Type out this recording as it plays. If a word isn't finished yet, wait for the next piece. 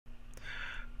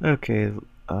Okay,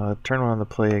 turn 1 on the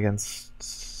play against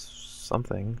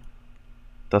something.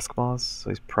 Duskmaws, so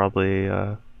he's probably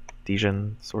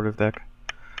Dejin sort of deck.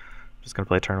 Just gonna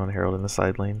play turn 1 Herald in the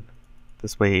side lane.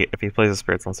 This way, if he plays a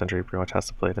Spiritual Sentry, he pretty much has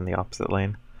to play it in the opposite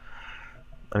lane.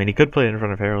 I mean, he could play it in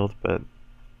front of Herald, but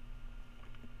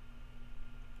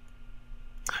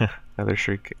Nether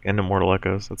Shriek and Immortal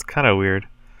Echoes. That's kind of weird.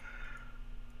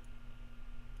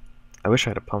 I wish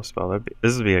I had a pump spell.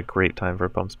 This would be a great time for a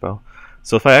pump spell.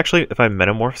 So if I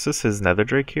Metamorphosis his Nether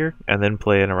Drake here and then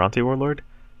play an Aranti Warlord,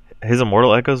 his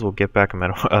Immortal Echoes will get back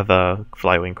the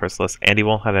Flywing Chrysalis, and he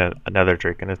won't have a Nether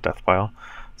Drake in his death pile.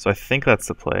 So I think that's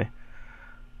the play.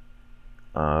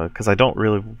 Because I don't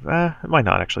really... it might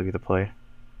not actually be the play.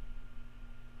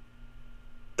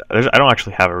 I don't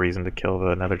actually have a reason to kill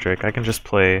the Nether Drake. I can just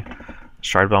play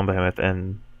HeraldBomb Behemoth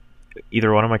and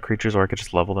either one of my creatures, or I could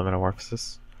just level the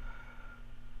Metamorphosis.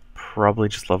 Probably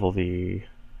just level the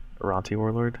Aranti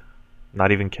Warlord.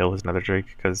 Not even kill his Nether Drake,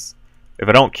 because if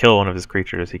I don't kill one of his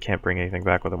creatures, he can't bring anything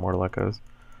back with Immortal Echoes.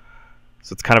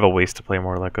 So it's kind of a waste to play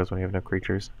Immortal Echoes when you have no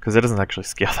creatures, because it doesn't actually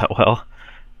scale that well.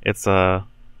 It's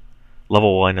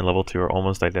level 1 and level 2 are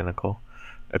almost identical.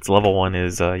 Its level 1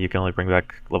 is you can only bring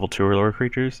back level 2 or lower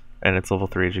creatures, and its level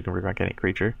 3 is you can bring back any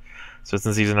creature. So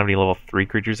since he doesn't have any level 3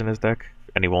 creatures in his deck,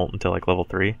 and he won't until like level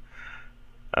 3,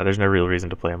 there's no real reason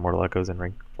to play Immortal Echoes in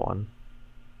rank 1.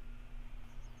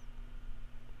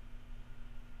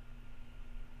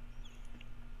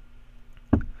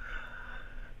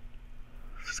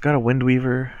 He's got a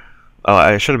Windweaver. Oh,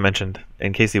 I should have mentioned,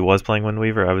 in case he was playing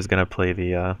Windweaver, I was going to play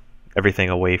the everything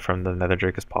away from the Nether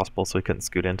Drake as possible so he couldn't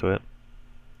scoot into it.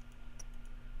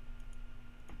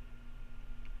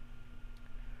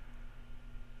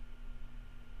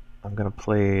 I'm going to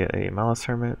play a Malice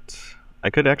Hermit. I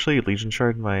could actually Legion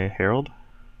Shard my Herald,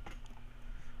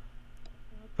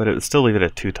 but it would still leave it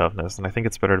at 2 toughness, and I think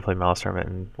it's better to play Malice Hermit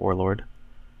and Warlord.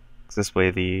 Because this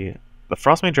way the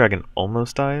Frostmane Dragon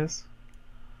almost dies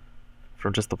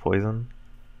from just the poison.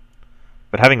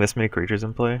 But having this many creatures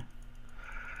in play,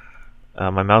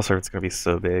 my Malice Hermit's going to be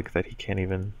so big that he can't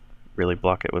even really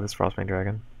block it with his Frostmane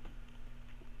Dragon.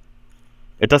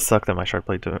 It does suck that my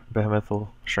Shardblade Behemoth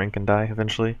will shrink and die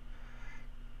eventually,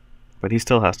 but he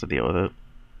still has to deal with it.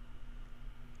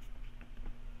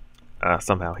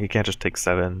 Somehow. He can't just take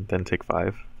 7, then take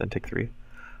 5, then take 3.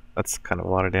 That's kind of a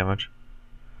lot of damage.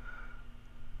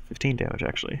 15 damage,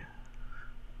 actually.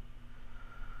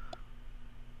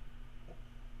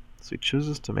 So he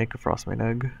chooses to make a Frostmane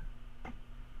Egg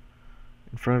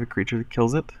in front of a creature that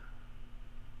kills it.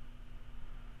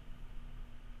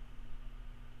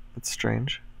 That's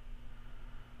strange.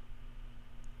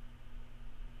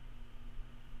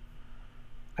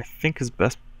 I think his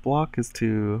best block is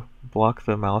to block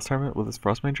the Malice Hermit with his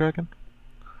Frostmane Dragon.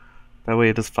 That way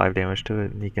it does 5 damage to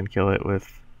it, and he can kill it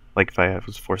with, like if I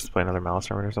was forced to play another Malice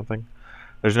Hermit or something.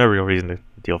 There's no real reason to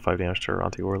deal 5 damage to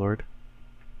Aranti Warlord.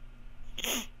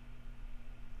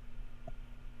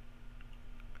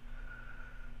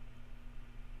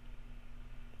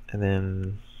 And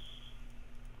then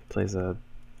plays a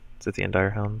Zithian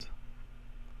Direhound.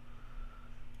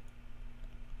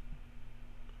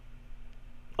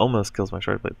 Almost kills my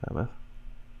Shardblade Behemoth.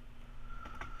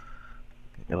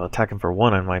 I'll attack him for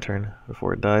 1 on my turn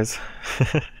before it dies.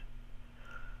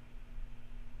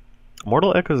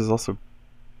 Immortal Echoes is also...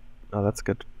 Oh, that's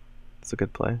good. That's a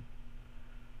good play.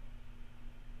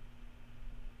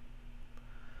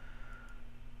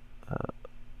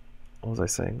 What was I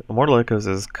saying? Immortal Echoes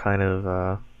is kind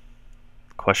of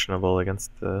questionable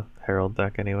against the Herald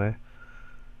deck anyway,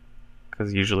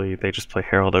 because usually they just play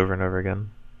Herald over and over again.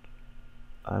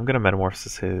 I'm going to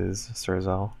Metamorphosis his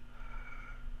Surazal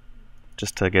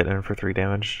just to get in for 3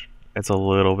 damage. It's a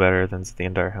little better than the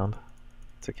Direhound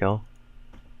to kill.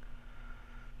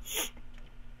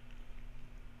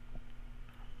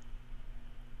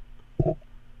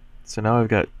 So now I've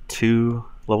got 2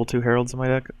 level 2 Heralds in my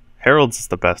deck. Heralds is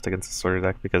the best against the Sorter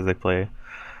deck because they play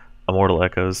Immortal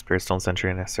Echoes, Spirit Stone Sentry,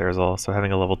 and Surazal. So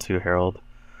having a level 2 Herald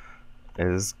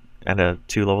and a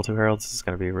 2 level 2 Heralds is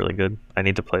going to be really good. I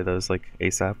need to play those like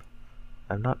ASAP.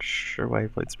 I'm not sure why he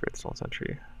played Spirit Stone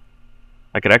Sentry.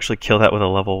 I could actually kill that with a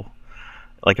level...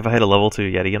 Like if I had a level 2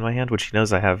 Yeti in my hand, which he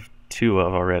knows I have 2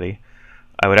 of already,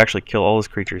 I would actually kill all his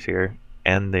creatures here,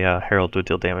 and the Herald would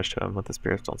deal damage to him with the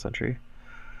Spirit Stone Sentry.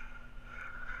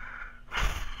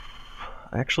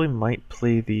 I actually might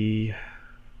play the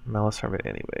Malice Hermit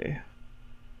anyway,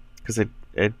 because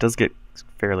it does get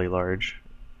fairly large,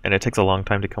 and it takes a long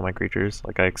time to kill my creatures.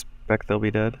 Like I expect they'll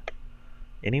be dead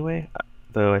anyway,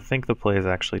 though I think the play is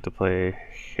actually to play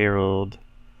Herald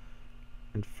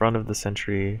in front of the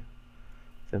Sentry,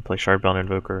 Then play Shardbound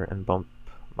Invoker and bump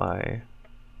my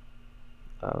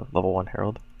level 1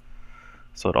 Herald.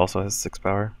 So it also has 6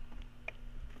 power.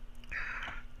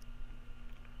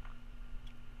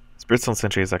 Spiritstone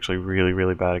Sentry is actually really,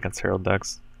 really bad against Herald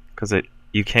decks, because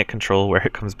you can't control where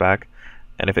it comes back,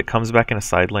 and if it comes back in a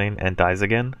side lane and dies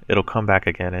again, it'll come back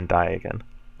again and die again.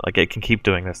 Like, it can keep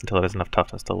doing this until it has enough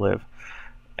toughness to live.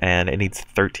 And it needs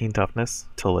 13 toughness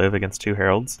to live against 2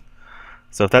 Heralds.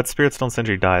 So if that Spiritstone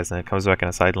Sentry dies and it comes back in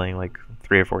a side lane like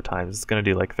 3 or 4 times, it's going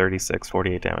to do like 36,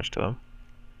 48 damage to him.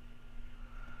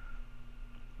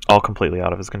 All completely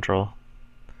out of his control.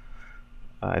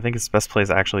 I think his best play is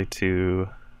actually to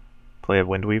play a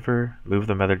Windweaver, move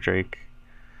the Nether Drake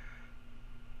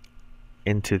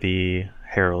into the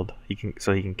Herald,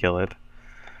 so he can kill it,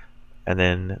 and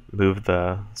then move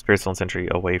the Spiritstone Sentry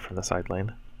away from the side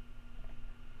lane.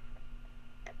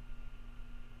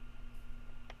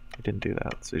 He didn't do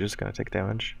that, so he's just going to take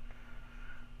damage.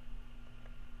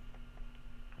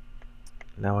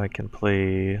 Now I can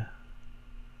play...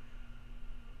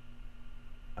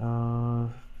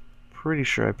 pretty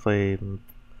sure I played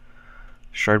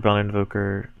Shardbound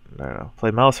Invoker. No,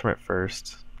 play Malice Hermit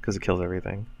first, because it kills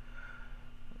everything.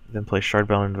 Then play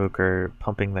Shardbound Invoker,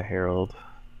 pumping the Herald,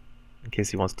 in case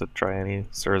he wants to try any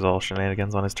Surzal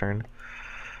shenanigans on his turn.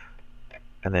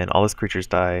 And then all his creatures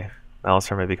die, Malice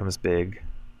Hermit becomes big,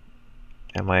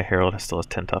 and my Herald still has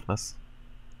 10 toughness.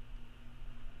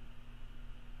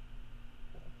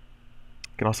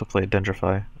 I can also play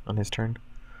Dendrify on his turn.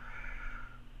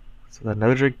 So that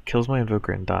Nether Drake kills my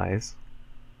Invoker and dies.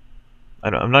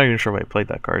 I'm not even sure why I played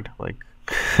that card. Like,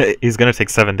 he's gonna take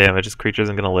 7 damage, his creature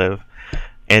isn't gonna live,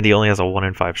 and he only has a 1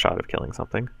 in 5 shot of killing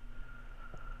something.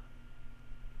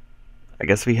 I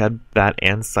guess if he had that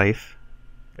and Scythe,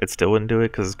 it still wouldn't do it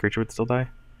because his creature would still die.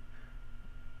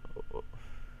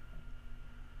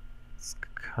 It's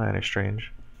kind of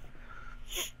strange.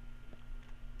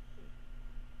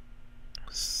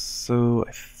 So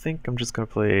I think I'm just gonna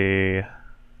play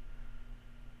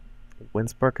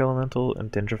Windspark Elemental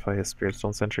and Dendrify his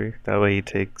Spiritstone Sentry. That way he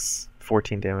takes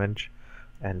 14 damage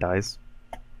and dies.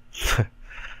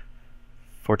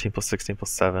 14 plus 16 plus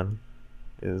 7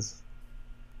 is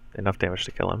enough damage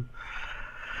to kill him.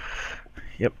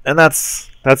 Yep, and that's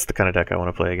the kind of deck I want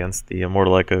to play against, the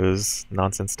Immortal Echoes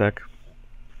nonsense deck.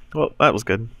 Well, that was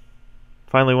good.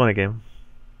 Finally won a game.